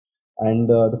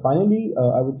And finally,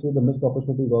 I would say the missed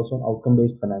opportunity is also on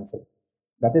outcome-based financing.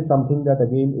 That is something that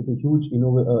again is a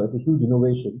it's a huge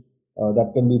innovation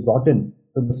that can be brought in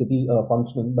to the city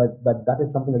functioning, but that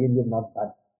is something again we have not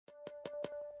done.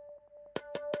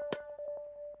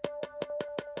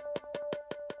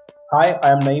 Hi,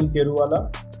 I am Naeem Keruwala.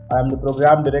 I am the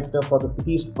program director for the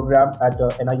Cities program at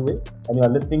NIUA, and you are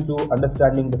listening to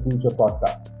Understanding the Future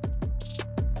podcast.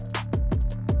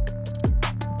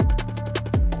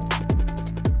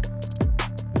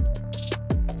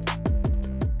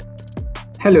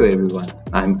 Hello everyone,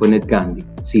 I'm Punit Gandhi,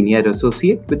 Senior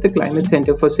Associate with the Climate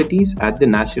Center for Cities at the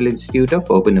National Institute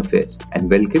of Urban Affairs, and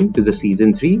welcome to the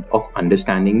Season 3 of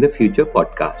Understanding the Future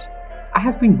podcast. I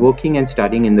have been working and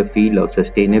studying in the field of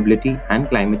sustainability and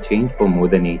climate change for more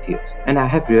than 8 years, and I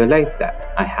have realized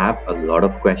that I have a lot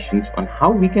of questions on how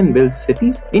we can build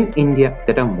cities in India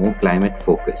that are more climate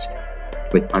focused.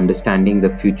 With Understanding the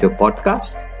Future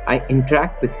podcast, I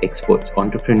interact with experts,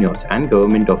 entrepreneurs, and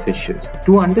government officials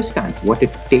to understand what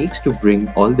it takes to bring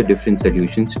all the different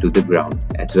solutions to the ground,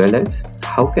 as well as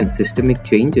how can systemic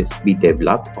changes be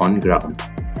developed on ground.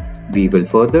 We will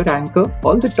further anchor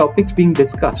all the topics being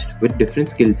discussed with different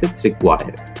skill sets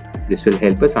required. This will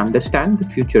help us understand the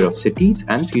future of cities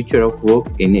and future of work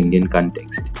in Indian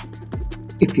context.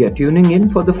 If you are tuning in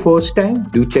for the first time,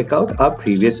 do check out our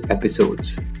previous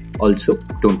episodes. Also,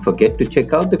 don't forget to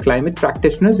check out the Climate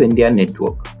Practitioners India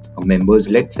Network, a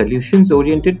members-led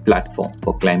solutions-oriented platform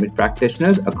for climate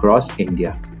practitioners across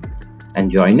India.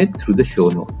 And join it through the show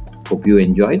note. Hope you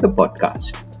enjoy the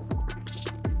podcast.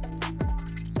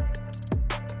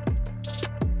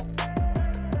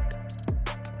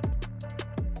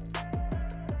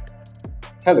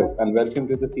 Hello and welcome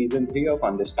to the Season 3 of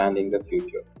Understanding the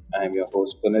Future. I am your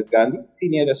host Punit Gandhi,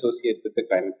 Senior Associate with the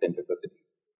Climate Center for Cities.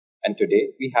 And today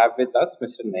we have with us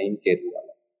Mr. Naeem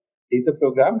Keruwala. He is the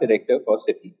Program Director for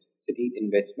Cities, City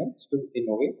Investments to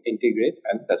Innovate, Integrate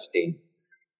and Sustain.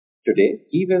 Today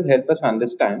he will help us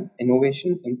understand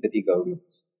innovation in city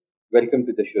governments. Welcome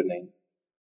to the show, Naeem.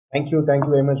 Thank you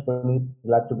very much, Puneet.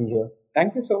 Glad to be here.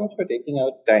 Thank you so much for taking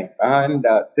out time. And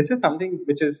this is something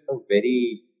which is a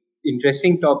very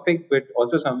interesting topic, but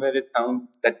also somewhere it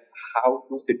sounds that how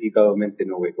do city governments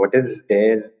innovate? What is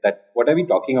there that what are we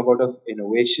talking about of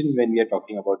innovation when we are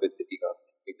talking about the city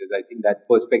government? Because I think that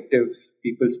perspective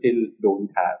people still don't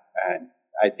have, and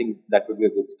I think that would be a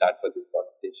good start for this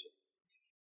conversation.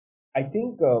 I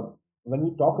think when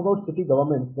we talk about city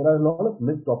governments, there are a lot of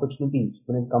missed opportunities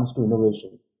when it comes to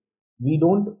innovation. We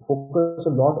don't focus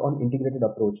a lot on integrated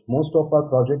approach. Most of our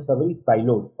projects are very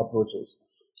siloed approaches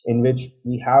in which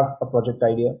we have a project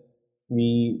idea,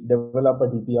 we develop a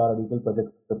DPR, a detailed project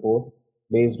report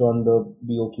based on the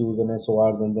BOQs and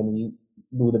SORs, and then we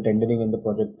do the tendering and the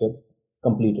project gets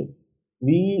completed.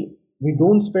 We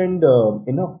don't spend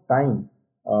enough time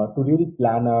to really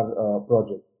plan our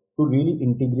projects, to really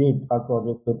integrate our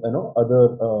project with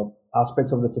other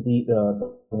aspects of the city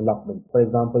development. For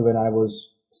example, when I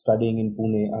was studying in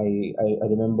Pune, I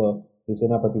remember the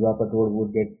Senapati Vapat Road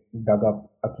would get dug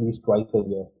up at least twice a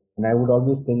year. And I would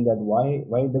always think that why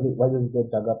does it get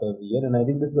dug up every year? And I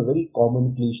think this is a very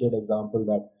common cliched example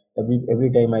that every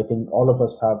time I think all of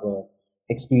us have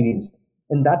experienced.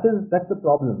 And that's a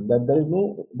problem, that there's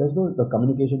no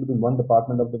communication between one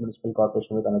department of the municipal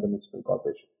corporation with another municipal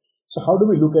corporation. So how do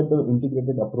we look at the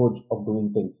integrated approach of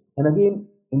doing things? And again,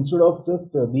 instead of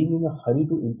just being in a hurry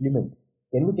to implement,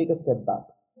 can we take a step back,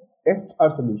 test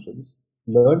our solutions,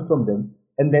 learn from them,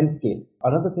 and then scale?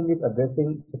 Another thing is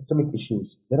addressing systemic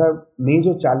issues. There are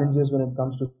major challenges when it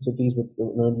comes to cities.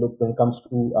 When it comes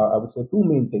to, I would say, two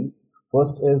main things.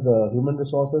 First is human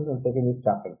resources, and second is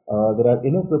staffing. There are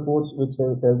enough reports which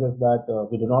tells us that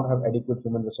we do not have adequate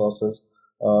human resources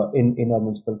in our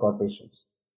municipal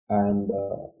corporations, and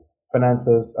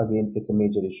finances, again, it's a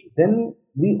major issue. Then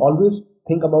we always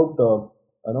think about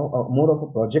more of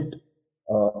a project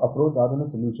approach rather than a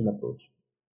solution approach.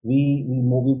 We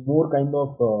more kind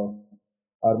of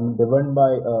are driven by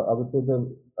I would say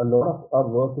a lot of our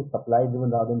work is supply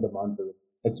driven rather than demand driven.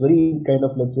 It's very kind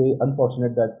of, let's say,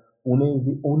 unfortunate that Pune is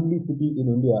the only city in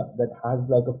India that has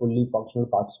like a fully functional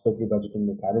participatory budgeting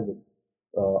mechanism.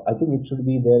 I think it should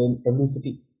be there in every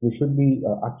city. We should be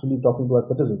actually talking to our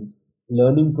citizens,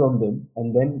 learning from them,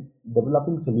 and then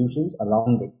developing solutions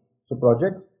around it. So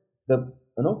projects,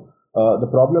 the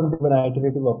problem-driven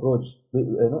iterative approach,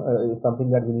 is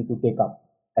something that we need to take up.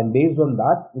 And based on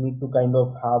that, we need to kind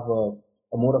of have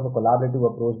a more of a collaborative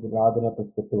approach rather than a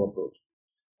prescriptive approach.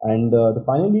 And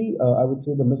finally, I would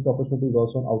say the missed opportunity is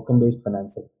also on outcome-based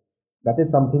financing. That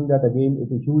is something that again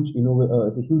is a huge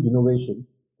innovation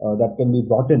that can be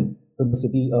brought in to the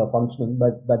city functioning,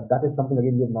 but that is something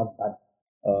again we have not had.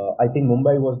 I think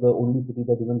Mumbai was the only city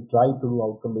that even tried to do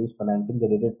outcome-based financing. They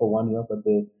did it for 1 year, but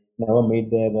they never made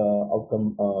their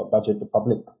outcome budget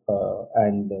public,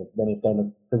 and then it kind of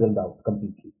fizzled out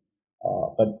completely.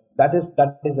 But that is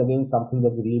again something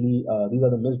that we really these are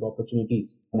the missed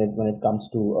opportunities when it comes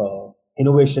to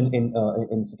innovation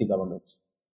in city governments.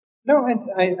 No,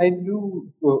 I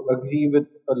do agree with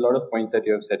a lot of points that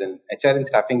you have said. And HR and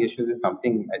staffing issues is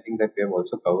something I think that we have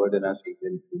also covered in our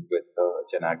season two with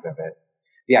Janagra, where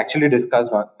we actually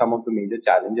discussed some of the major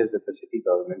challenges with the city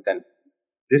governments. And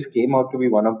this came out to be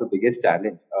one of the biggest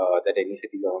challenge that any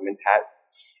city government has.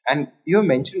 And you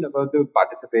mentioned about the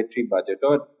participatory budget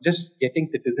or just getting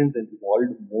citizens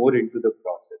involved more into the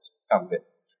process somewhere.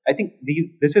 I think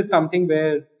this is something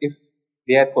where if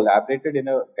they are collaborated in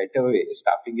a better way,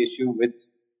 staffing issue with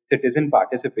citizen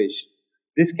participation,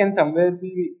 this can somewhere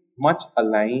be much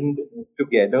aligned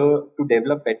together to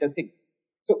develop better things.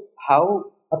 So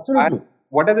how are Absolutely.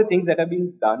 what are the things that are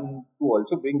being done to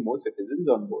also bring more citizens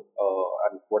on board,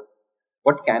 and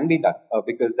what can be done?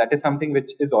 Because that is something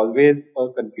which is always a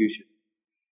confusion.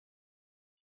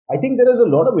 I think there is a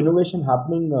lot of innovation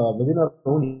happening within our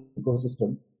own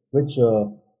ecosystem, which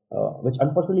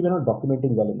unfortunately we're not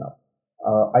documenting well enough.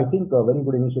 I think a very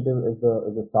good initiative is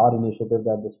the SAR initiative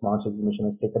that the Smart Cities Mission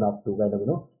has taken up to kind of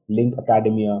link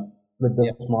academia with the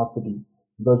Yeah. smart cities.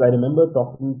 Because I remember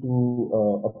talking to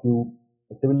a few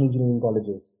civil engineering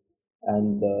colleges,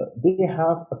 and they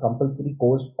have a compulsory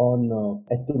course on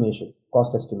estimation,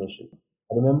 cost estimation.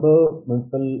 I remember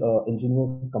municipal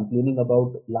engineers complaining about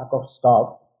lack of staff,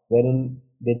 wherein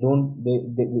they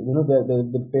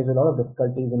face a lot of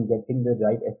difficulties in getting the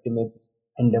right estimates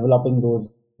and developing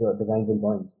those designs and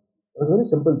drawings. It was a very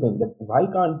simple thing that why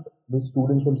can't the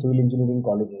students from civil engineering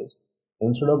colleges,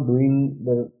 instead of doing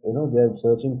they're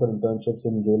searching for internships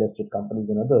in real estate companies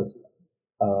and others,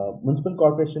 municipal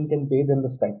corporation can pay them the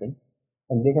stipend,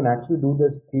 and they can actually do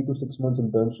this 3 to 6 months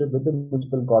internship with the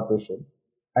municipal corporation.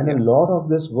 And a Yeah. lot of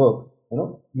this work,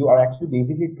 you are actually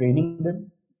basically training them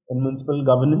in municipal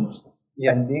governance,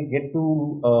 Yeah. and they get to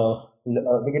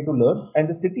learn, and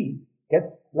the city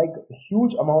gets like a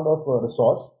huge amount of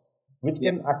resource, which Yeah.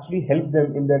 can actually help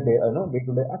them in their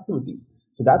day-to-day activities.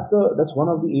 So that's one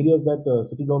of the areas that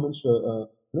city governments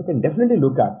can definitely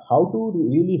look at how to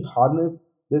really harness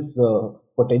this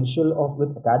potential of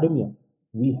with academia.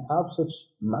 We have such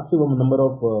massive number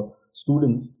of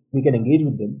students. We can engage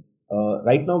with them.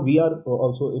 Right now, we are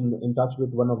also in touch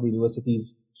with one of the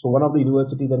universities. So one of the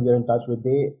universities that we are in touch with,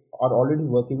 they are already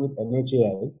working with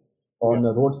NHAI Yeah.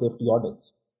 on road safety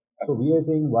audits. So we are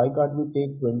saying, why can't we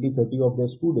take 20, 30 of their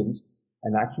students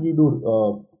and actually do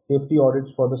safety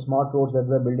audits for the smart roads that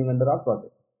we're building under our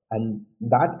project? And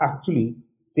that actually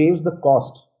saves the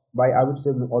cost by, I would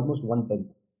say, almost 1/10.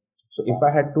 So if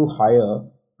I had to hire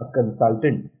a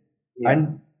consultant, Yeah.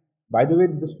 and by the way,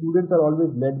 the students are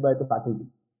always led by the faculty.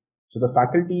 So the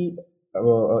faculty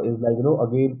is like,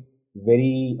 again,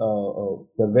 very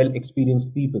they're well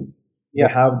experienced people. Yeah.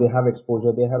 They have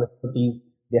exposure, they have expertise,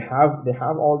 they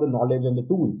have all the knowledge and the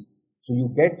tools. So you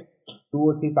get 2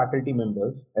 or 3 faculty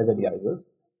members as advisors,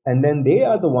 and then they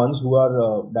are the ones who are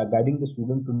guiding the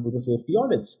students to do the safety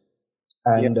audits.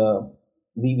 Yeah. And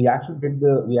we actually did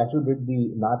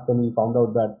the maths, and we found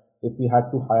out that if we had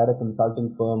to hire a consulting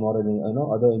firm or an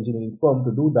other engineering firm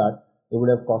to do that, it would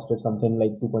have costed something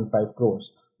like 2.5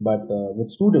 crores. But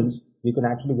with students, we can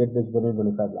actually get this done in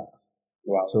 25 lakhs.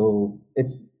 Wow. So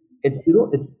it's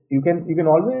you can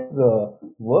always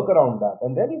work around that,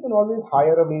 and then you can always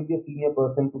hire maybe a senior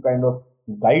person to kind of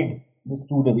guide the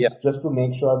students, Yeah. just to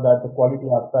make sure that the quality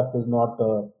aspect is not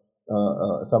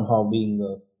somehow being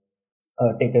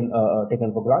taken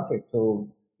for granted. So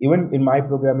even in my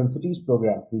program, in cities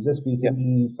program, we just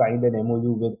recently signed an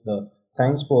MOU with the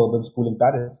Sciences Po Urban School in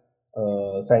Paris.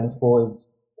 Sciences Po is,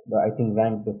 I think,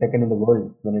 ranked the second in the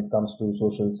world when it comes to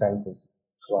social sciences.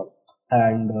 Wow.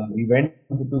 And we went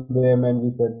to them and we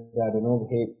said that,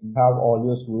 hey, you have all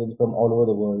your students from all over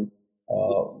the world.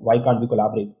 Why can't we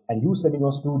collaborate? And you send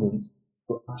your students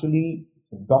to actually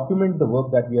document the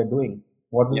work that we are doing.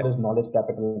 What Yeah. is knowledge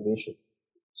capitalization?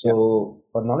 So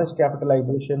for knowledge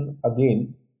capitalization,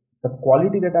 again, the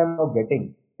quality that I'm now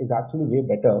getting is actually way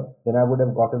better than I would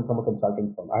have gotten from a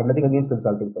consulting firm. I have nothing against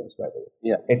consulting firms, by the way.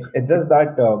 Yeah. It's just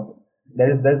that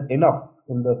there's enough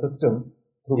in the system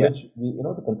through Yeah. which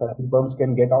the consulting firms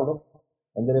can get out of,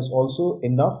 and there is also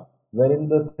enough wherein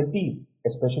the cities,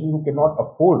 especially who cannot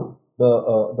afford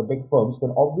the big firms,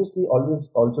 can obviously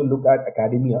always also look at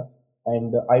academia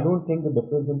and I don't think the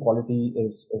difference in quality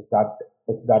is that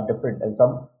it's that different. And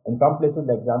some places,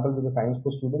 the example with the science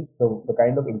course students, the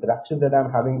kind of interaction that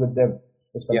I'm having with them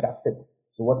is Yeah. fantastic.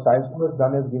 So what Science School has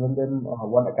done is given them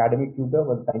one academic tutor,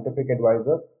 one scientific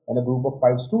advisor, and a group of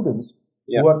 5 students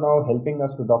Yeah. who are now helping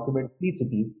us to document 3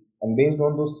 cities. And based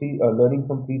on those three, learning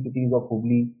from 3 cities of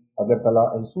Hubli,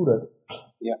 Agartala, and Surat,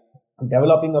 Yeah.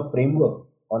 developing a framework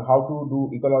on how to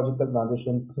do ecological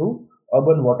transition through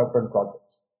urban waterfront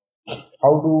projects.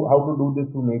 How to do this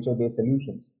through nature-based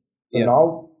solutions. So Yeah.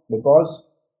 now, because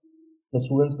the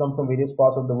students come from various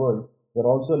parts of the world, they're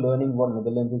also learning what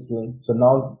Netherlands is doing. So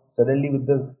now suddenly with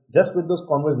those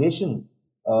conversations,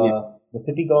 the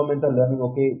city governments are learning,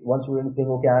 okay, one student is saying,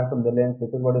 okay, I'm from Netherlands,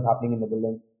 this is what is happening in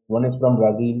Netherlands. One is from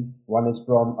Brazil, one is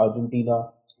from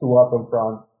Argentina, 2 are from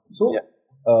France. So Yeah.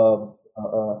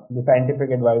 the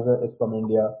scientific advisor is from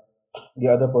India. The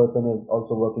other person is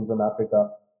also working from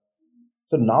Africa.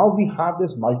 So now we have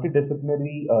this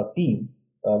multidisciplinary team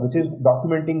which is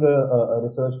documenting a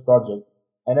research project.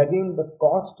 And again, the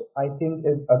cost, I think,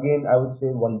 is again, I would say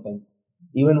 1/10,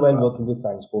 even while working with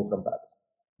Science Co from Paris,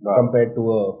 Wow. compared to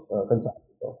a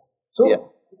consulting firm. So, Yeah.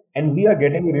 and we are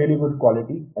getting really good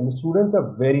quality, and the students are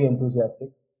very enthusiastic.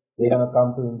 They're Yeah. going to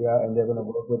come to India and they're going to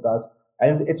work with us.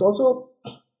 And it's also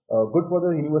good for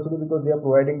the university because they are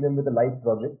providing them with a live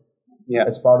project Yeah.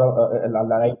 as part of a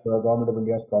live Government of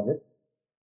India's project.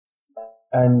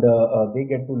 And they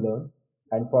get to learn.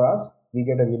 And for us, we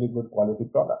get a really good quality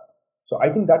product. So I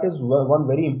think that is one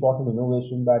very important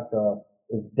innovation that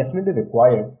is definitely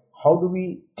required. How do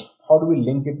we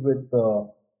link it with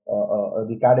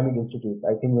the academic institutes?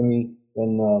 I think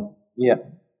Yeah.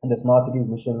 in the smart cities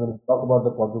mission, when we talk about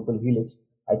the quadruple helix,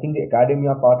 I think the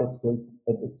academia part is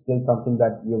it's still something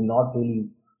that we have not really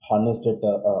harnessed it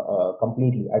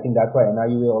completely. I think that's why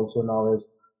NIUA also now is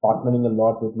partnering a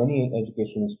lot with many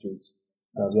educational institutes.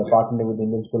 We are partnering with the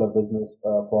Indian School of Business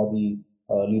for the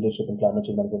Leadership and Climate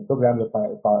Change Management Program. We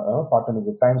are partnering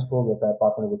with Science Co. We are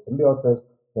partnering with Symbiosis.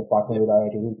 We are partnering with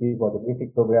IIT Roorkee for the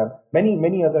basic program.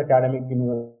 Many other academic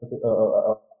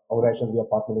organizations we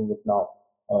are partnering with now.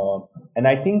 And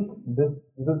I think this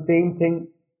is the same thing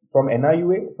from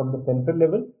NIUA, from the central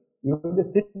level. Even the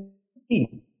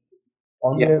cities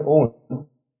on their own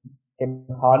can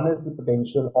harness the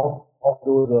potential of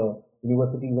those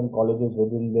universities and colleges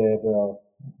within their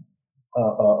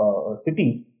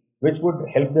cities, which would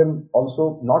help them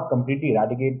also not completely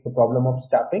eradicate the problem of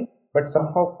staffing, but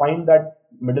somehow find that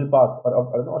middle path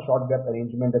or a short gap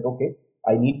arrangement that, okay,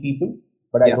 I need people,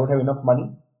 but I don't have enough money.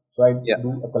 So I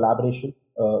do a collaboration.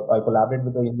 I collaborate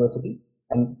with the university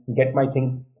and get my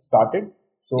things started.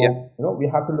 So, we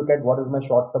have to look at what is my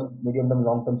short-term, medium-term,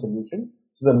 long-term solution.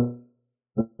 So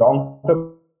the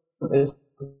long-term is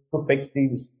to fix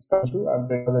these stuff. I'm sure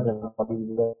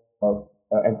that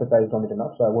emphasized on it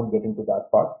enough, so I won't get into that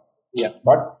part. Yeah.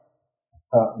 But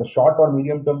the short or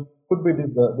medium term could be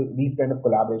these kind of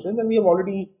collaborations, and we've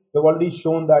already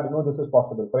shown that this is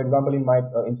possible. For example, in my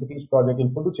INCITIES project in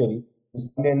Puducherry, we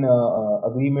signed an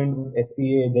agreement with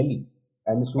SPA Delhi,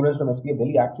 and the students from SPA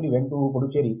Delhi actually went to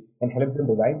Puducherry and helped them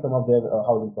design some of their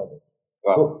housing projects.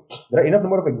 Wow. So there are enough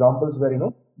number of examples where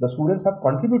the students have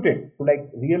contributed to like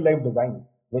real life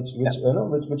designs, which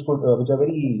are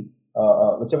very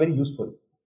useful.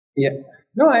 Yeah.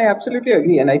 No, I absolutely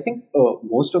agree. And I think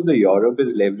most of the Europe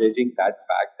is leveraging that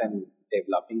fact and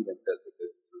developing themselves,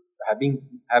 because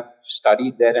I've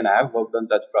studied there and I've worked on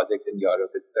such projects in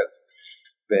Europe itself,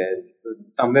 where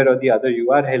somewhere or the other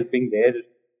you are helping their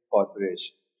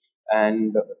corporation.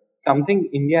 And something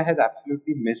India has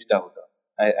absolutely missed out on.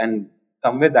 And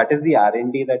somewhere that is the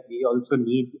R&D that we also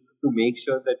need to make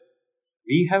sure that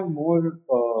we have more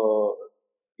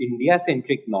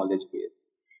India-centric knowledge base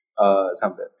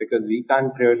somewhere, because we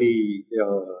can't really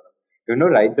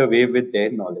ride the wave with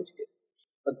their knowledge base.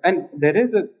 And there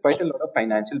is quite a lot of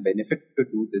financial benefit to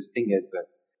do this thing as well.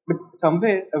 But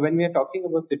somewhere when we are talking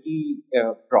about city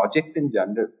projects in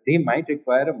general, they might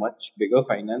require a much bigger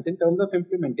finance in terms of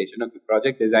implementation. Okay,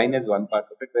 project design is one part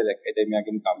of it where academia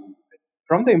can come into it.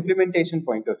 From the implementation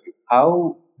point of view,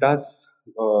 how does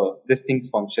these things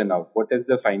function out? What is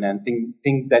the financing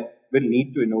things that will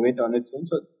need to innovate on its own,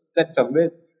 so that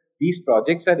somewhere these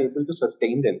projects are able to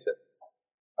sustain themselves?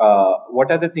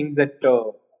 What are the things that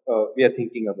we are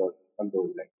thinking about on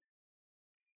those lines?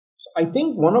 So I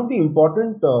think one of the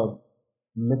important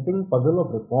missing puzzle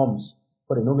of reforms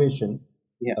for innovation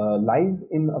lies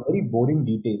in a very boring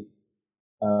detail,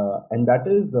 and that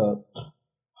is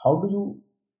how do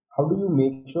you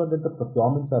make sure that the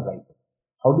procurements are right?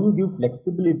 How do you give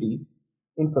flexibility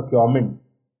in procurement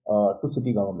to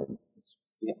city governments?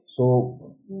 Yeah.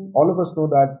 So all of us know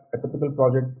that a typical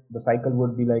project, the cycle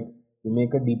would be like you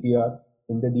make a DPR.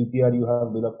 In the DPR, you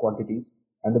have bill of quantities,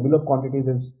 and the bill of quantities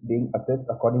is being assessed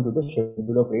according to the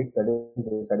schedule of rates that is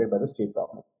decided by the state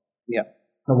government. Yeah.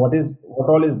 Now, what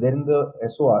all is there in the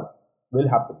SOR will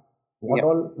happen. What Yeah.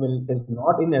 all is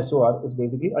not in SOR is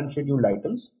basically unscheduled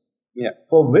items, Yeah.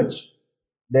 for which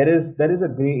there is a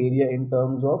gray area in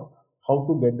terms of how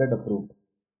to get that approved,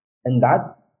 and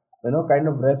that kind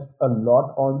of rests a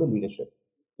lot on the leadership.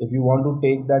 If you want to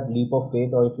take that leap of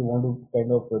faith, or if you want to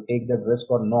kind of take that risk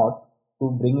or not, to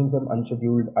bring in some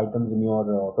unscheduled items in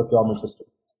your procurement system.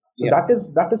 So Yeah.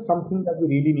 that is something that we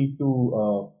really need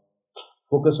to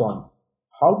focus on.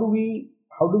 How do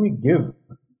we give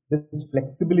this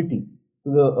flexibility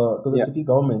to the Yeah. city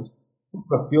governments to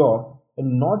procure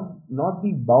and not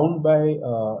be bound by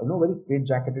very straight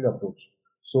jacketed approach?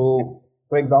 So,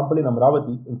 for example, in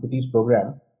Amravati, in cities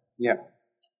program, Yeah.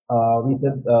 we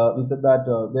said that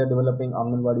they are developing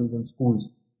Anganwadis in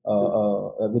schools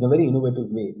in a very innovative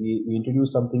way. We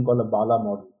introduced something called a Bala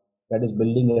model, that is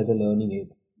building as a learning aid.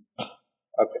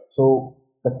 Okay. So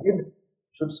the kids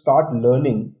should start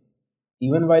learning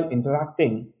even while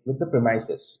interacting with the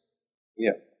premises.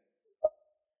 Yeah.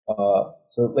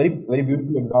 So very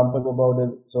beautiful example about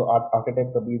it. So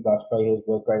architect Kabir Bajpai has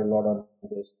worked quite a lot on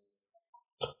this.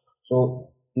 So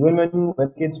even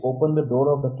when kids open the door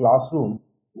of the classroom,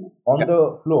 on Yeah.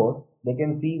 the floor they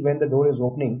can see when the door is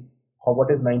opening,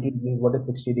 what is 90 degrees, what is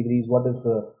 60 degrees, what is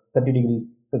 30 degrees.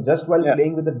 So just while Yeah.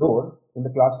 playing with the door in the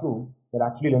classroom, they're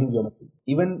actually learning geometry.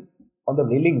 Even on the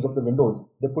railings of the windows,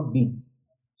 they put beads.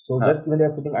 So Huh. just when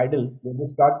they're sitting idle, they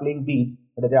just start playing beads,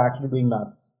 but they're actually doing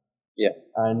maths. Yeah.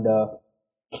 And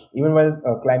even while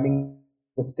climbing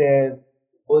the stairs,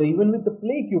 or even with the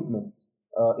play equipments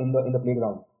in the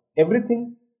playground,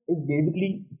 everything is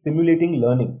basically simulating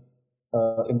learning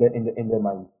in their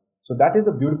minds. So that is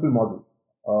a beautiful model.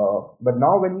 But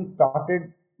now when we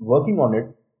started working on it,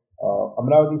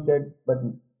 Amravati said, but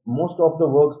most of the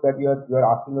works that you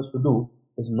are asking us to do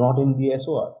is not in the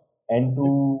SOR, and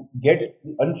to get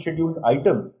the unscheduled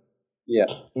items Yeah.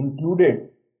 included,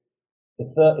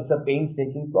 it's a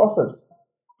painstaking process.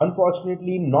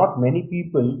 Unfortunately, not many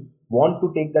people want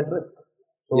to take that risk.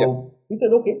 So Yeah. we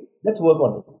said, okay, let's work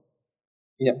on it.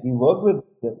 Yeah. We worked with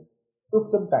them, took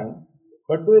some time,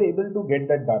 but we were able to get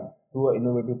that done through an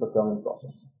innovative procurement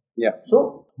process. Yeah.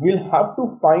 So we'll have to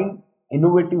find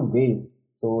innovative ways.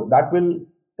 So that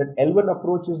L1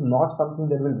 approach is not something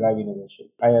that will drive innovation.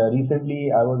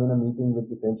 Recently I was in a meeting with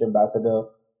the French ambassador,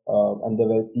 and there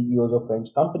were CEOs of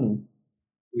French companies,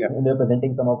 Yeah. and they're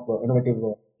presenting some of innovative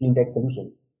clean tech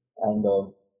solutions. And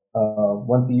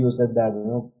one CEO said that,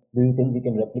 do you think we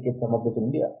can replicate some of this in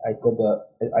India? I said,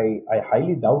 I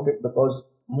highly doubt it, because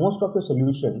most of the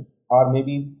solution are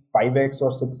maybe 5x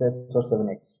or 6x or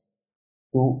 7x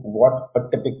to what a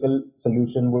typical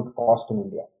solution would cost in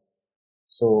India.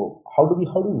 So how do we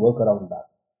work around that?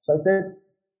 So I said,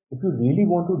 if you really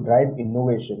want to drive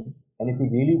innovation, and if you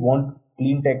really want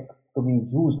clean tech to be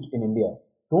used in India,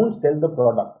 don't sell the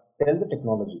product, sell the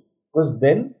technology, because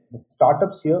then the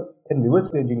startups here can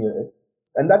reverse engineer it,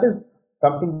 and that is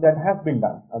something that has been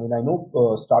done. I mean, I know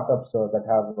startups that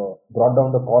have brought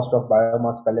down the cost of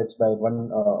biomass pellets by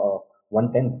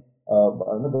one tenth.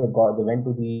 They went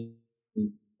to the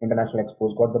international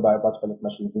expos, got the biomass pellet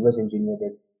machines, reverse engineered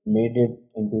it, made it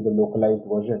into the localized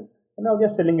version, and now they're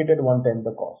selling it at one tenth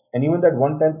the cost. And even that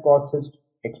one tenth cost is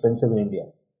expensive in India.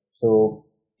 So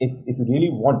if you really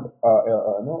want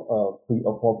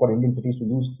for Indian cities to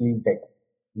use clean tech,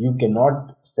 you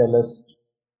cannot sell us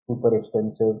super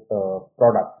expensive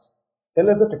products. Sell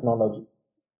us the technology,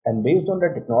 and based on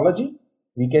that technology,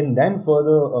 we can then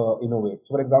further innovate.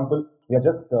 So, for example, we are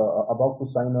just about to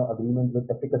sign an agreement with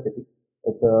Efficacity.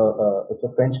 It's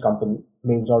a French company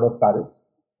based out of Paris.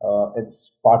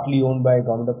 It's partly owned by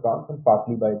government of France and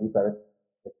partly by the private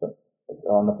sector. It's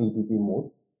on a PPP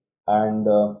mode, and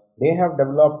they have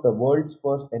developed the world's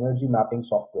first energy mapping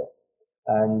software,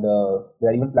 and they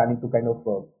are even planning to kind of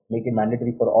make it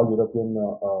mandatory for all European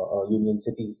Union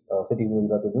cities in the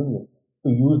European Union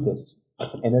to use this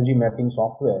energy mapping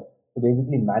software to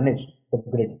basically manage the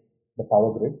grid, the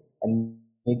power grid, and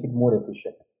make it more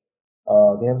efficient.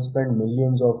 They have spent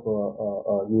millions of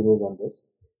euros on this.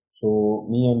 So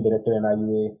me and director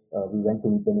NIUA, we went to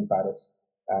meet them in Paris,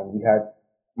 and we had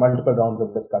multiple rounds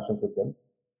of discussions with them.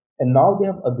 And now they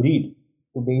have agreed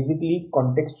to basically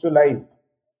contextualize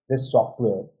this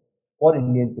software for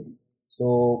Indian cities.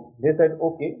 So they said,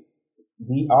 okay,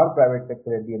 we are private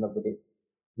sector at the end of the day.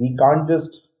 We can't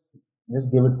just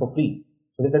give it for free.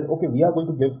 So they said, okay, we are going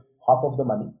to give half of the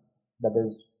money, that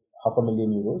is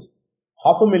 €500,000.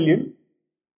 500,000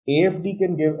 AFD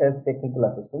can give as technical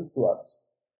assistance to us.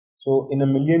 So in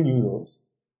 €1,000,000,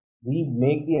 we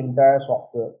make the entire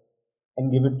software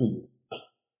and give it to you.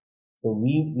 So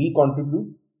we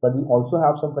contribute, but we also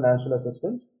have some financial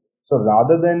assistance. So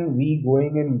rather than we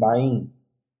going and buying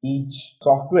each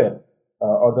software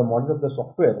or the model of the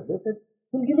software, they said,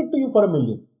 we'll give it to you for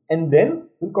 $1,000,000. And then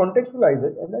we'll contextualize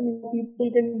it, and then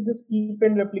people can just keep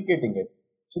on replicating it.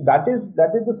 So that is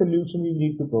the solution we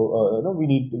need to go. We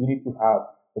need to have.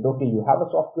 But okay, you have a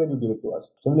software, you give it to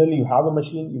us. Similarly, you have a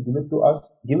machine, you give it to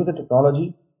us. Give us a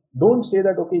technology. Don't say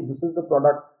that okay, this is the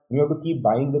product. You have to keep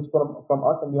buying this from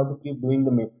us, and you have to keep buying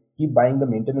the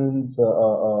maintenance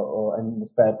and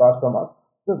spare parts from us,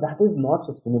 because that is not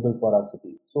sustainable for our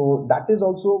city. So that is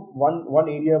also one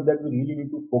area that we really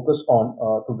need to focus on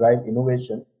to drive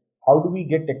innovation. How do we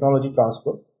get technology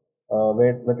transfer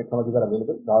where technologies are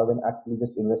available, rather than actually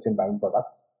just invest in buying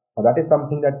products? That is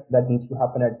something that needs to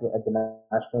happen at the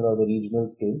national or the regional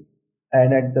scale.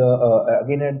 And at the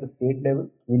again at the state level,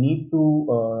 we need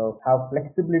to have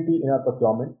flexibility in our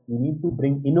procurement. We need to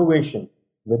bring innovation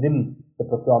within the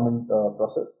procurement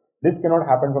process. This cannot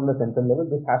happen from the central level.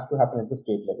 This has to happen at the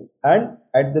state level. And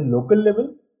at the local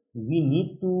level, we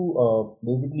need to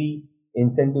basically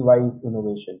incentivize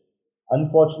innovation.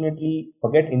 Unfortunately,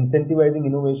 forget incentivizing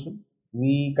innovation.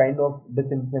 We kind of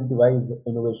disincentivize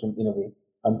innovation in a way,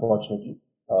 unfortunately,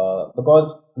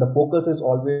 because the focus is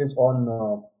always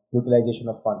on utilization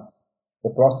of funds. The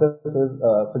process is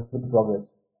physical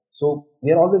progress. So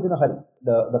we are always in a hurry.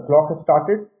 The clock has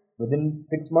started. Within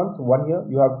 6 months, 1 year,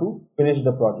 you have to finish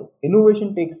the project.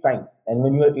 Innovation takes time. And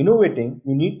when you are innovating,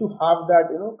 you need to have that,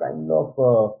 kind of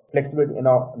flexibility.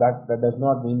 That does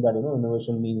not mean that,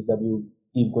 innovation means that you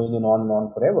keep going on and on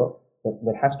forever.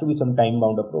 There has to be some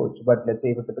time-bound approach. But let's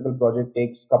say if a typical project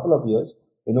takes a couple of years,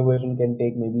 innovation can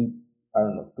take maybe,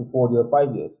 2, 4 years,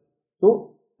 5 years.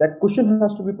 So that cushion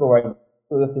has to be provided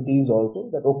to the cities also,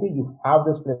 that okay, you have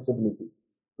this flexibility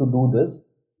to do this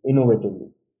innovatively.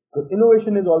 Because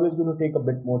innovation is always going to take a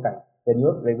bit more time than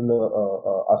your regular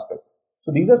aspect.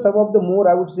 So these are some of the more,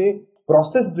 I would say,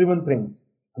 process-driven things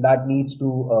that needs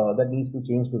to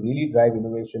change to really drive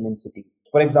innovation in cities.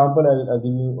 For example, I'll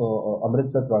give you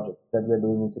Amritsar project that we are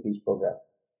doing in cities program.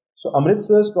 So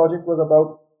Amritsar's project was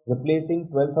about replacing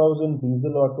 12,000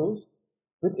 diesel autos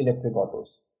with electric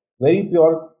autos. Very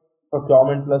pure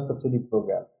procurement plus subsidy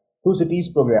program. Through cities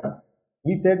program,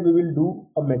 we said we will do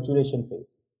a maturation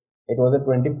phase. It was a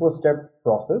 24-step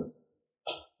process.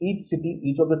 Each of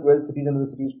the 12 cities under the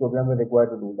cities program were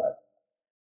required to do that.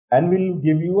 And we'll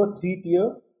give you a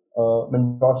 3-tier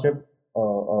mentorship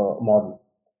model,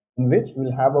 in which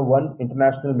we'll have one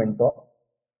international mentor.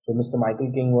 So Mr.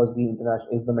 Michael King is the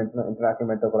international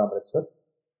mentor for Amritsar.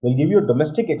 We'll give you a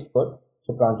domestic expert.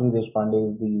 So Pranjali Deshpande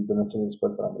is the domestic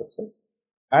expert for Amritsar.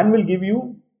 And we'll give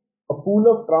you a pool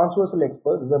of transversal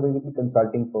experts. These are basically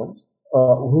consulting firms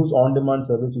whose on-demand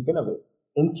service you can avail.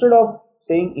 Instead of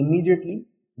saying immediately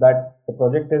that the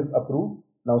project is approved,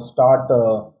 now start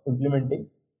implementing,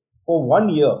 for 1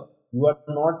 year, you are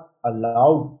not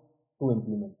allowed to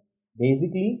implement.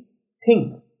 Basically,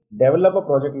 develop a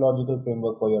project logical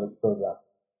framework for your program,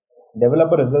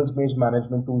 develop a results-based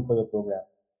management tool for your program,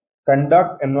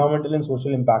 conduct environmental and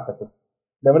social impact assessment,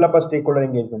 develop a stakeholder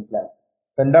engagement plan,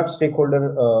 conduct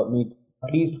stakeholder meet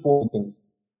at least 4 meetings,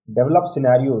 develop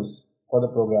scenarios for the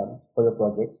programs, for your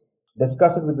projects,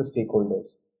 discuss it with the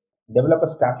stakeholders, develop a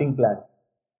staffing plan.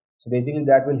 So basically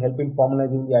that will help in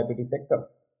formalizing the IPT sector.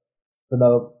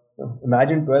 So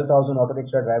imagine 12,000 auto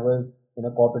rickshaw drivers in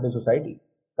a cooperative society.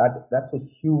 That's a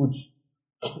huge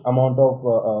amount of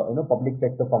public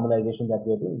sector formalization that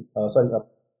we are doing.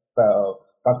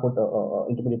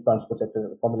 Intermediate transport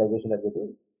sector formalization that we're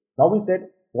doing. Now we said,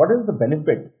 what is the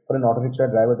benefit for an auto rickshaw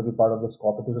driver to be part of this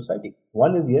cooperative society?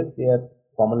 One is, yes, they are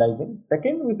formalizing.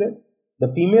 Second, we said the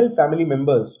female family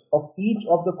members of each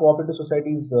of the cooperative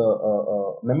society's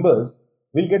members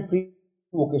will get free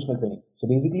vocational training. So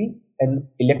basically, an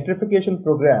electrification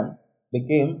program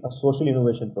became a social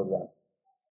innovation program.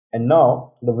 And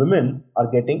now the women are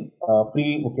getting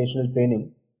free vocational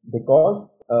training because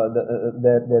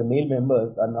their male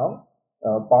members are now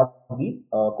part of the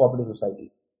cooperative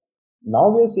society. Now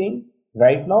we are saying,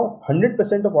 right now,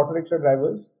 100% of auto rickshaw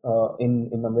drivers in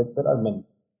Amritsar are men.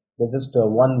 There's just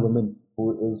one woman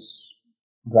who is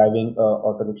driving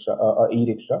auto rickshaw,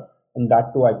 e-rickshaw, and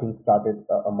that too, I think, started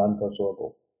a month or so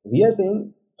ago. We are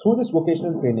saying, through this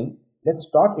vocational training, let's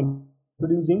start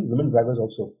introducing women drivers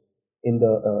also in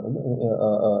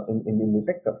the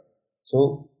sector.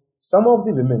 So some of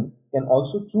the women can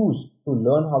also choose to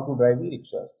learn how to drive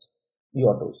e-rickshaws,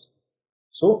 e-autos.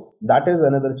 So that is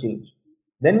another change.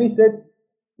 Then we said,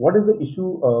 what is the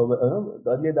issue?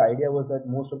 Earlier the idea was that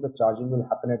most of the charging will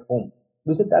happen at home.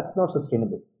 We said that's not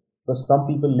sustainable because some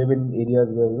people live in areas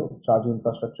where charging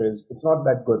infrastructure it's not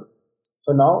that good.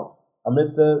 So now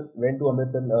Amritsar went to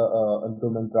Amritsar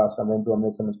Improvement Trust and went to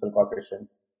Amritsar Municipal Corporation,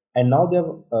 and now they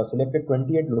have selected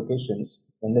 28 locations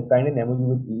and they signed an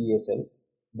MOU with EESL.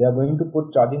 They are going to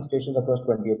put charging stations across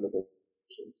 28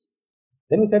 locations.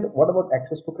 Then we said, what about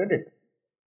access to credit?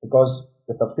 Because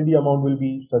the subsidy amount will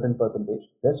be certain percentage,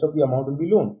 rest of the amount will be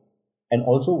loan. And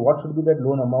also, what should be that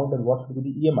loan amount and what should be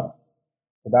the EMI?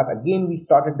 So that again we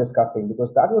started discussing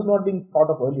because that was not being thought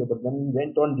of earlier. But then we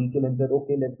went on detail and said,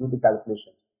 okay, let's do the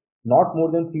calculation. Not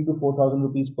more than 3 to 4,000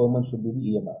 rupees per month should be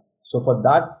the EMI. So for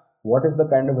that, what is the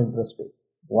kind of interest rate?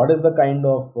 What is the kind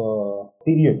of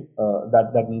period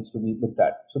that needs to be looked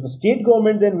at? So the state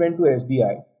government then went to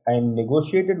SBI and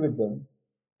negotiated with them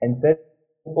and said,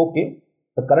 okay,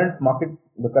 the current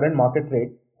market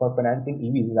rate for financing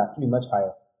EVs is actually much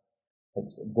higher. It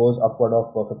goes upward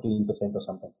of 15% or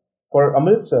something. For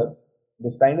Amritsar, they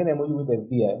signed an MOU with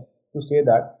SBI to say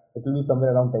that it will be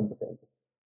somewhere around 10%.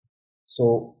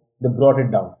 So they brought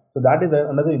it down. So that is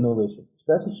another innovation.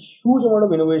 So that's a huge amount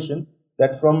of innovation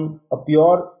that from a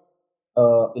pure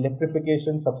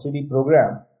electrification subsidy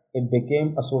program, it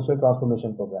became a social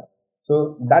transformation program.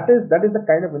 So that is the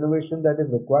kind of innovation that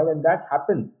is required, and that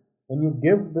happens when you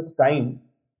give this time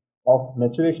of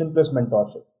maturation plus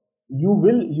mentorship. You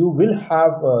will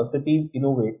have cities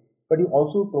innovate, but you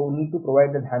also need to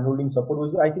provide that handholding support,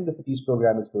 which I think the cities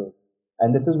program is doing.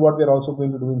 And this is what we are also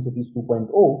going to do in Cities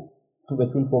 2.0,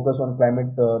 which will focus on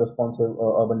climate responsive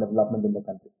urban development in the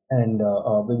country. And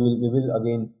we will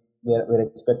again, we're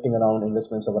expecting around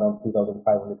investments of around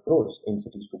 3,500 crores in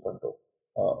Cities 2.0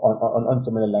 on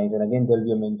similar lines. And again, there will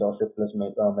be a mentorship plus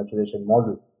maturation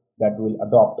model that will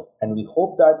adopt. And we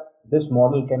hope that this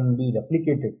model can be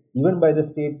replicated even by the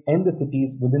states and the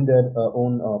cities within their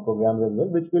own programs as well,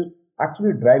 which will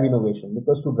actually drive innovation.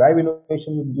 Because to drive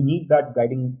innovation, you need that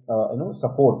guiding,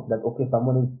 support that, okay,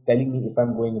 someone is telling me if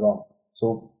I'm going wrong.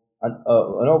 So,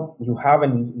 you have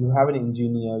an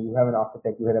engineer, you have an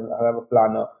architect, you have a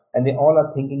planner, and they all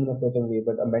are thinking in a certain way.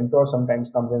 But a mentor sometimes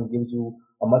comes and gives you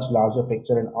a much larger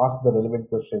picture and asks the relevant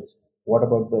questions. What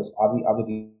about this? Are we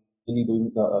really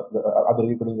doing are they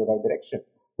really going in the right direction?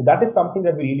 So that is something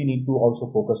that we really need to also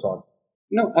focus on.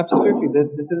 No, absolutely.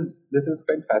 This is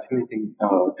quite fascinating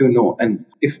to know. And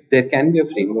if there can be a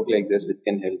framework like this which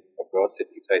can help across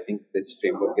cities, I think this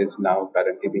framework is now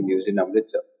currently being used in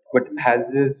Amritsar. But has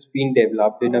this been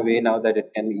developed in a way now that it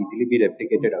can easily be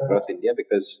replicated across India?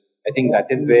 Because I think that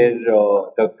is where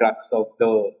the crux of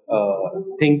the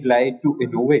things lie to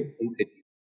innovate in cities.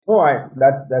 Oh,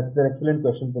 that's an excellent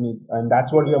question, Puneet, and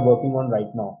that's what we are working on right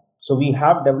now. So we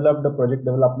have developed a project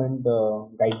development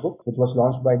guidebook, which was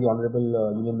launched by the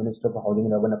Honorable Union Minister for Housing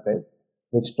and Urban Affairs,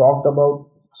 which talked about.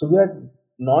 So we are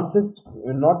not just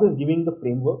giving the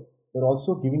framework, we're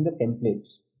also giving the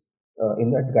templates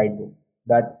in that guidebook.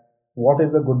 That what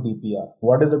is a good DPR,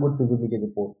 what is a good feasibility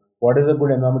report, what is a good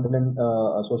environmental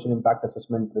and social impact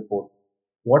assessment report,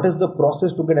 what is the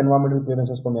process to get environmental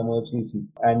clearances from MOFCC,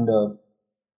 and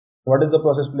what is the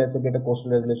process to, let's say, get a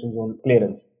coastal regulation zone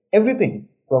clearance? Everything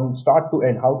from start to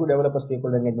end, how to develop a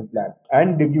stakeholder engagement plan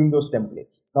and giving those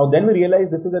templates. Now, then we realize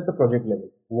this is at the project level.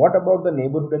 What about the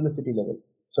neighborhood and the city level?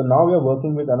 So now we are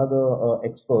working with another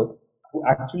expert to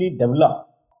actually develop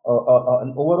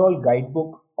an overall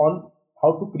guidebook on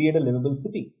how to create a livable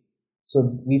city.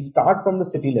 So we start from the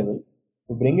city level,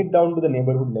 to bring it down to the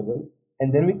neighborhood level,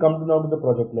 and then we come to now to the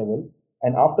project level.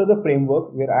 And after the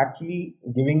framework, we are actually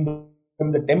giving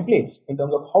them the templates in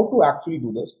terms of how to actually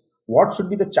do this. What should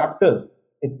be the chapters?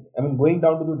 Going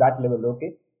down to that level.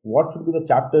 Okay, what should be the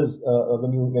chapters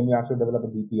when you actually develop a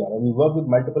DPR? And we work with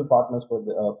multiple partners for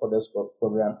this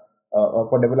program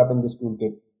for developing this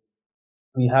toolkit.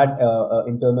 We had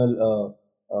internal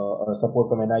support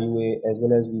from NIUA, as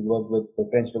well as we work with the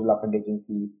French Development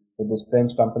Agency, with this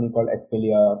French company called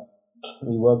Espelia.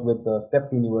 We work with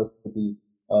CEP University.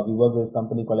 We work with this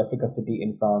company called Efficacity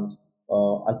in France.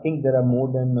 I think there are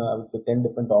more than, I would say, 10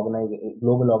 different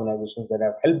global organizations that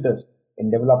have helped us in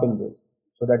developing this.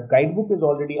 So that guidebook is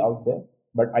already out there.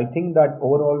 But I think that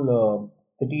overall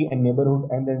city and neighborhood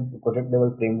and then project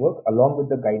level framework, along with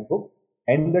the guidebook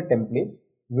and the templates,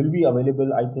 will be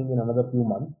available, I think, in another few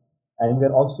months. And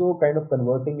we're also kind of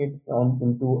converting it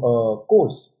into a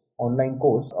online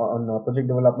course on project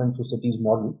development through cities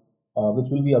model, which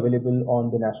will be available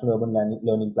on the National Urban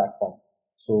Learning Platform.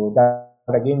 So that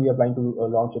again, we are planning to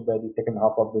launch it by the second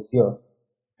half of this year.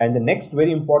 And the next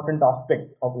very important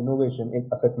aspect of innovation is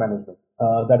asset management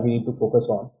that we need to focus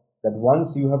on. that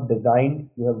once you have designed,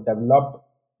 you have developed,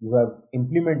 you have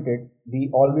implemented, we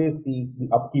always see the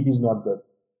upkeep is not good.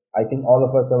 I think all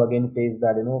of us have again faced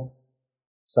that,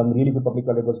 some really good public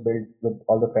toilet was built with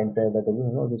all the fanfare that,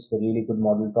 this is a really good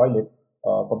model toilet,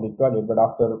 public toilet, but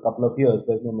after a couple of years,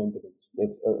 there's no maintenance.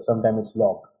 It's sometimes it's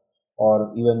locked,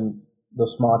 or even the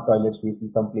smart toilets we see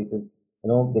some places,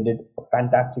 they did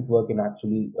fantastic work in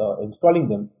actually installing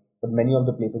them, but many of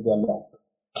the places they are locked,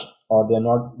 or they are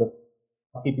not, the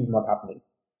upkeep is not happening.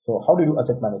 So how do you do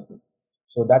asset management?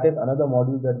 So that is another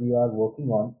module that we are working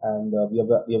on, and we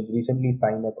have recently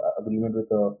signed up agreement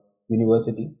with a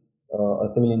university, a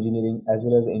civil engineering as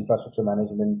well as infrastructure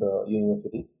management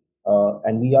university,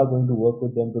 and we are going to work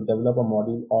with them to develop a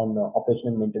module on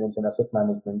operational maintenance and asset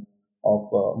management of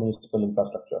municipal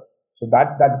infrastructure. So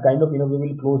that kind of, we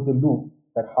will close the loop.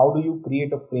 That how do you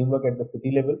create a framework at the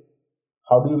city level?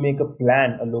 How do you make a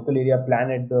plan, a local area plan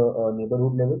at the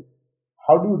neighborhood level?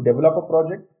 How do you develop a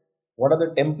project? What are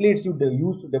the templates you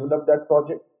use to develop that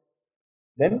project?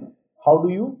 Then how do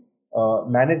you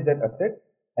manage that asset?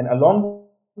 And along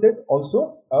with it,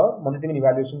 also a monitoring and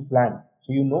evaluation plan.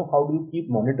 So you know how do you keep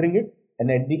monitoring it, and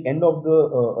at the end of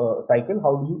the cycle,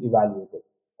 how do you evaluate it?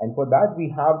 And for that, we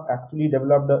have actually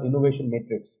developed the innovation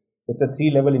matrix. It's a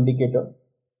 3-level indicator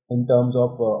in terms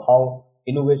of how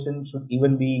innovation should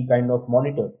even be kind of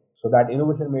monitored. So that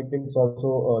innovation matrix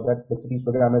also that the cities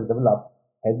program has developed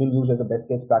has been used as a best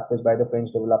case practice by the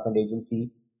French Development Agency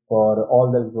for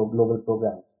all the global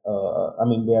programs. I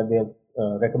mean, they have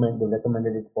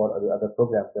recommended it for the other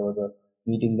programs. There was a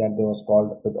meeting that they was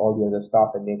called with all the other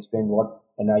staff, and they explained what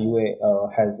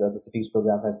NIUA has the cities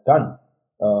program has done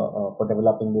for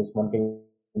developing this monitoring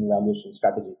evaluation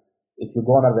strategy. If you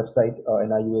go on our website,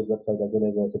 NIUA's website, as well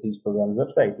as our cities program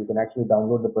website, you can actually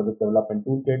download the project development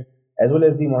toolkit as well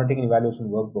as the monitoring and evaluation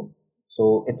workbook.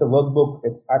 So it's a workbook.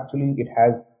 It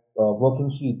has working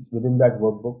sheets within that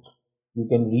workbook. You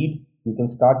can read, you can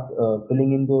start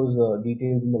filling in those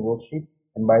details in the worksheet,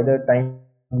 and by the time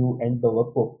you end the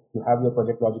workbook, you have your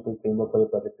project logical framework for your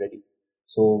project ready.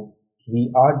 So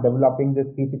we are developing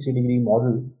this 360-degree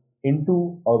model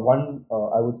into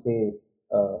I would say,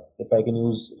 if I can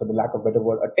use, for the lack of better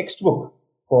word, a textbook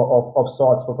of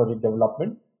sorts for project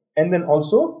development, and then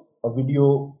also a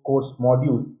video course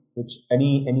module which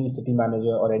any city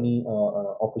manager or any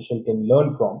official can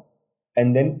learn from,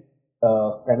 and then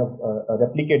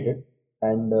replicate it.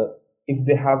 And if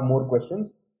they have more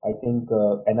questions, I think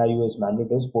NIU's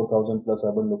mandate is 4,000 plus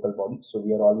urban local bodies. So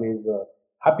we are always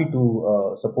happy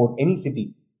to support any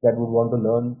city that would want to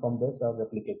learn from this or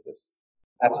replicate this.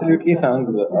 Absolutely sounds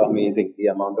amazing, the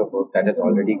amount of work that has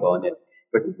already gone in.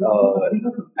 But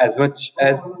as much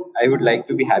as I would like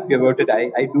to be happy about it,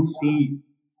 I do see,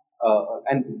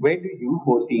 and where do you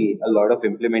foresee a lot of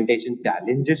implementation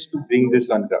challenges to bring this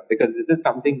on ground? Because this is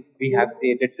something we have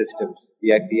created systems,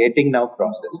 we are creating now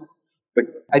process. But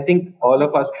I think all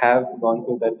of us have gone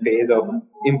through that phase of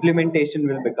implementation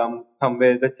will become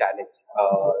somewhere the challenge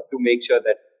to make sure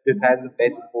that this has the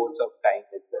best course of time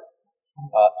as well.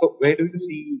 So where do you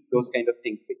see those kind of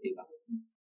things picking up?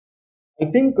 I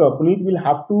think Puneet will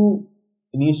have to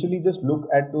initially just look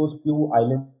at those few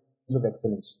islands of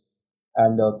excellence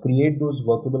and create those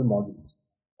workable models,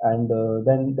 and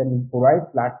then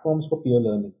provide platforms for peer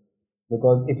learning.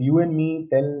 Because if you and me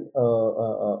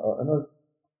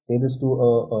say this to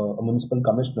a municipal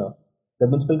commissioner, the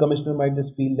municipal commissioner might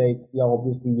just feel like, yeah,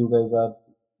 obviously you guys are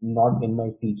not in my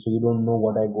seat, so you don't know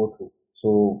what I go through.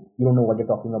 So you don't know what you're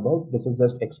talking about. This is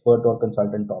just expert or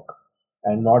consultant talk,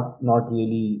 and not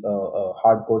really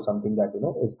hardcore something that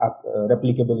is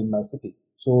replicable in my city.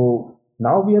 So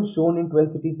now we have shown in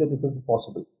 12 cities that this is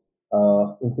possible.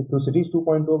 Through Cities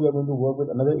 2.0, we are going to work with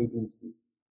another 18 cities.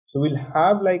 So we'll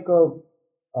have like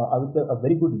I would say a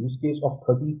very good use case of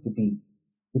 30 cities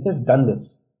which has done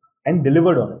this and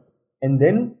delivered on it. And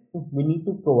then we need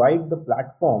to provide the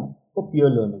platform for peer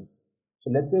learning. So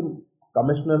let's say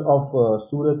Commissioner of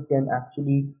Surat can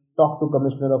actually talk to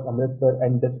Commissioner of Amritsar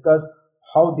and discuss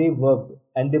how they worked,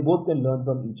 and they both can learn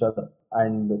from each other.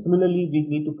 And similarly, we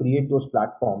need to create those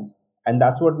platforms, and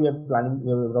that's what we are planning.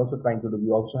 We're also trying to do.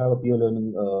 We also have a peer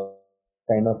learning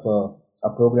kind of a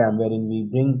program wherein we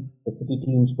bring the city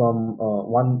teams from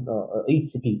each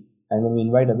city, and then we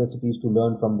invite other cities to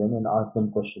learn from them and ask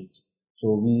them questions.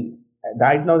 So we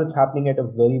right now it's happening at a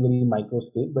very very micro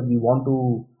scale, but we want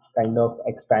to kind of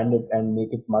expand it and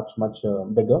make it much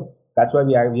bigger. That's why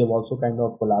we have also kind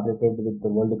of collaborated with the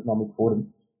World Economic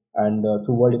Forum, and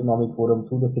through World Economic Forum,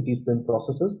 through the city sprint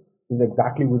processes, is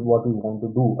exactly with what we want to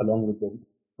do along with them,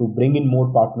 to bring in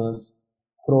more partners,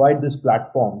 provide these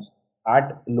platforms,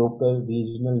 at local,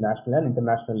 regional, national, and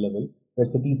international level, where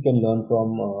cities can learn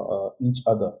from each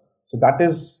other. So that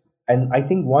is, and I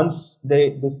think once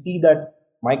they see that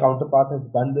my counterpart has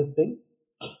done this thing,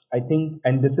 I think,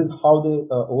 and this is how they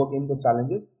overcame the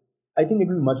challenges. I think it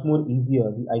will be much more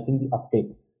easier. I think the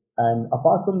uptake, and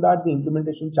apart from that, the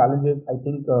implementation challenges I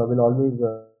think will always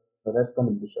rest on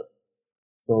leadership.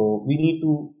 So we need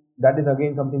to. That is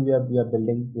again something we are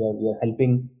building. We are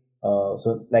helping.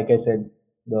 So like I said,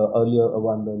 the earlier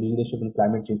one, the leadership and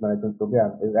climate change management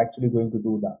program is actually going to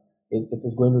do that. It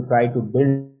is going to try to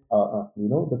build,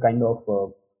 the kind of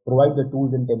provide the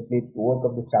tools and templates to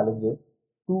overcome these challenges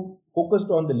to focused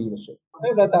on the leadership.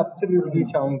 No, that absolutely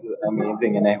sounds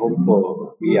amazing, and I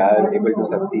hope we are able to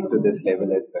succeed to this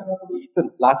level as well. So,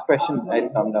 last question I'll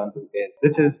come down to is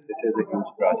this is a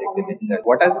huge project in itself.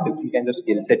 What are the different kinds of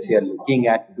skill sets you are looking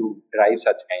at to drive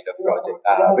such kind of project?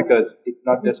 Because it's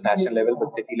not just national level,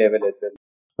 but city level as well.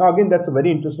 Now, again, that's a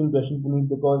very interesting question, Puneet,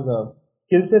 because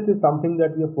skill sets is something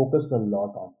that we have focused a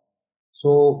lot on.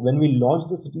 So when we launched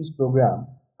the cities program,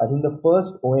 I think the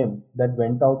first OM that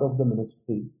went out of the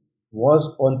ministry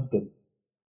was on skills.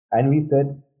 And we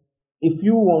said, if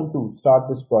you want to start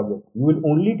this project, you will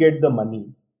only get the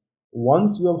money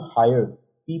once you have hired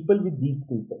people with these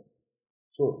skill sets.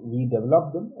 So we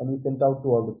developed them and we sent out to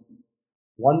all the cities.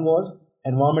 One was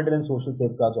environmental and social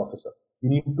safeguards officer. You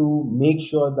need to make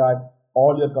sure that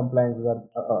all your compliances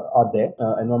are there.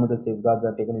 Environmental safeguards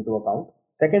are taken into account.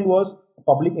 Second was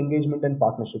public engagement and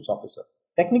partnerships officer.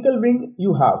 Technical wing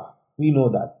you have. We know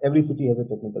that every city has a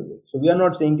technical wing. So we are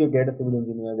not saying you get a civil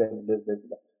engineer, get this,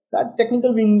 that. That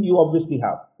technical wing you obviously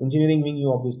have. Engineering wing you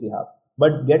obviously have.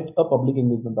 But get a public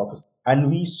engagement officer.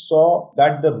 And we saw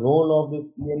that the role of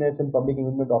this ENS and public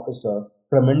engagement officer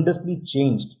tremendously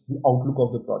changed the outlook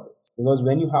of the project. Because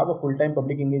when you have a full-time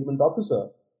public engagement officer,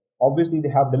 obviously they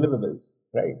have deliverables,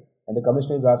 right? And the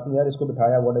commissioner is asking, "Yeah, isko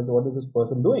bithaya, what is this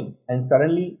person doing?" And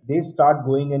suddenly they start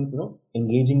going and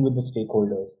engaging with the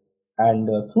stakeholders. And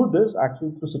through this,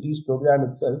 actually through cities program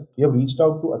itself, we have reached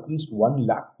out to at least 1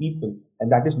 lakh people,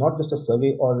 and that is not just a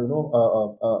survey or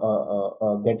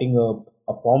getting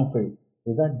a form filled.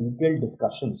 These are detailed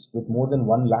discussions with more than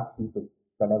 1 lakh people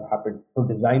that have happened to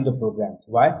design the programs.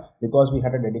 Why? Because we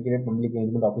had a dedicated public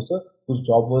engagement officer whose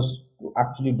job was to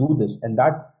actually do this, and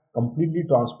that completely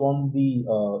transformed the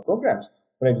programs.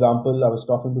 For example, I was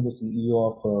talking to the CEO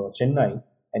of Chennai,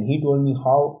 and he told me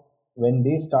how when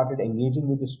they started engaging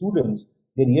with the students,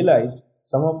 they realized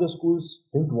some of the schools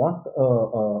didn't want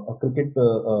a cricket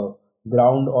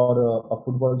ground or a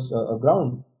football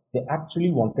ground. They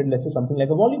actually wanted, let's say, something like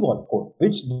a volleyball court,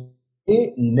 which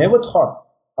they never thought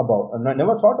about,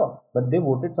 never thought of, but they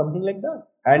voted something like that.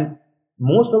 And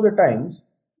most of the times,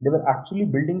 they were actually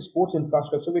building sports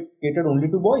infrastructure which catered only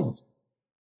to boys.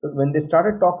 But when they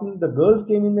started talking, the girls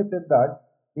came in and said that,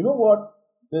 you know what,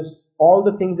 this all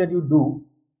the things that you do,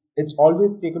 it's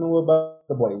always taken over by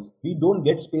the boys. We don't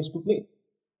get space to play.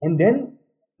 And then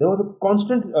there was a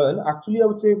constant, actually, I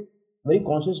would say, very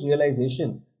conscious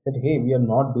realization that, hey, we are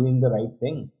not doing the right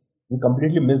thing. We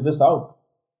completely missed this out.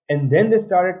 And then they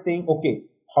started saying, okay,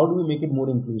 how do we make it more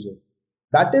inclusive?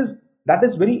 That is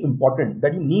very important,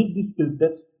 that you need these skill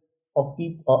sets of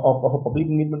people, of a public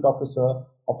engagement officer,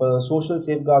 of a social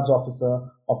safeguards officer,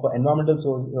 of an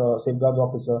environmental safeguards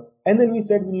officer. And then we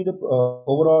said we need a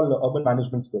overall urban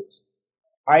management skills.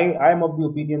 I am of the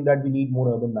opinion that we need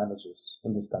more urban managers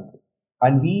in this country,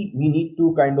 and we need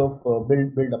to kind of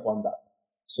build upon that.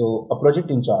 So a project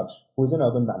in charge who is an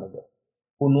urban manager,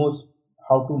 who knows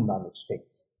how to manage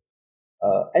things.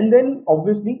 And then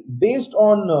obviously based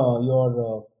on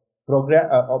your program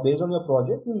or based on your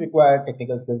project, you require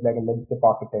technical skills like a landscape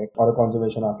architect or a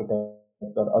conservation architect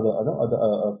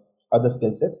or other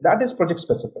skill sets. That is project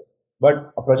specific.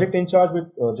 But a project in charge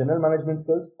with general management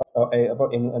skills,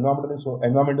 about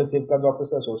environmental safeguards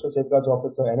officer, social safeguards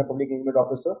officer, and a public engagement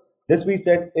officer, this we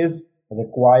said is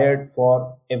required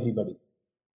for everybody.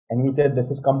 And we said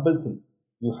this is compulsory.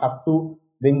 You have to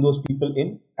bring those people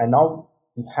in. And now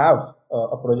we have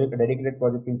a dedicated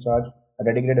project in charge, a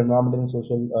dedicated environmental and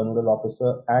social nodal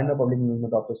officer, and a public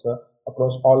engagement officer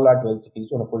across all our 12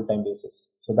 cities on a full-time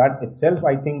basis. So that itself,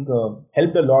 I think,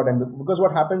 helped a lot. And because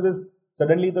what happens is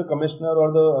suddenly the commissioner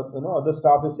or the other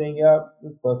staff is saying, yeah,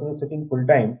 this person is sitting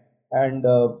full-time and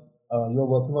you're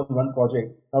working on one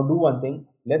project. Now do one thing.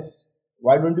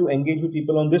 Why don't you engage with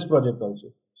people on this project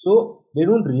also? So they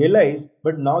don't realize,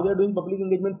 but now they're doing public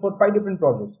engagement for 5 different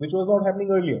projects, which was not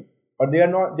happening earlier. Or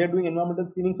they're doing environmental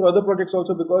screening for other projects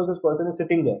also because this person is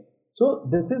sitting there. So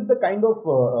this is the kind of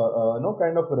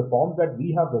kind of reforms that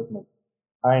we have witnessed.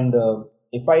 And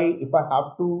if I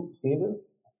have to say this,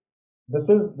 These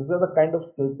are the kind of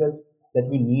skill sets that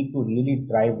we need to really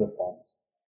drive reforms.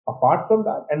 Apart from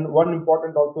that, and one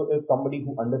important also is somebody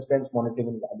who understands monitoring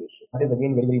and evaluation. That is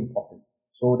again very, very important.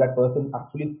 So that person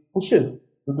actually pushes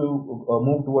to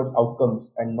move towards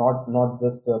outcomes and not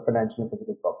just financial and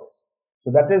physical progress.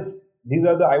 So these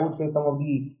are I would say, some of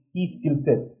the key skill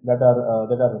sets that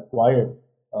are required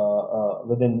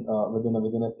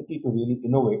within a city to really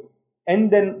innovate.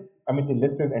 And then, I mean, the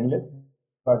list is endless,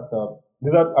 but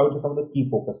these are, I would say, some of the key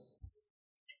focus.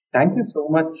 Thank you so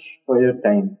much for your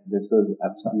time. This was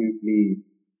absolutely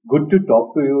good to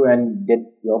talk to you and get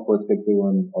your perspective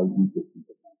on all these different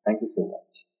things. Thank you so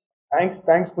much.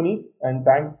 Thanks, Puneet, and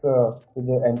thanks to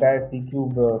the entire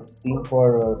C-Cube team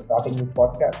for starting this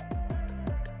podcast.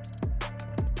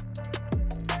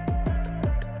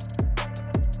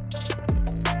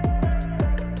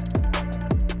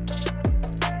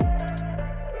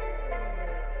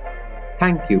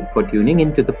 Thank you for tuning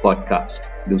into the podcast.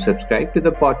 Do subscribe to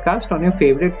the podcast on your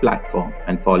favorite platform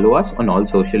and follow us on all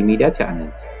social media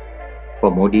channels. For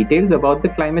more details about the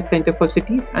Climate Center for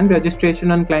Cities and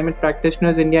registration on Climate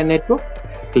Practitioners India Network,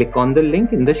 click on the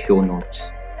link in the show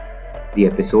notes. The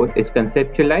episode is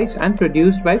conceptualized and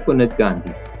produced by Punit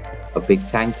Gandhi. A big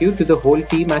thank you to the whole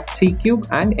team at C-Cube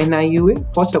and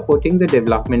NIUA for supporting the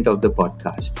development of the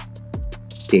podcast.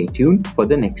 Stay tuned for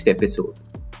the next episode.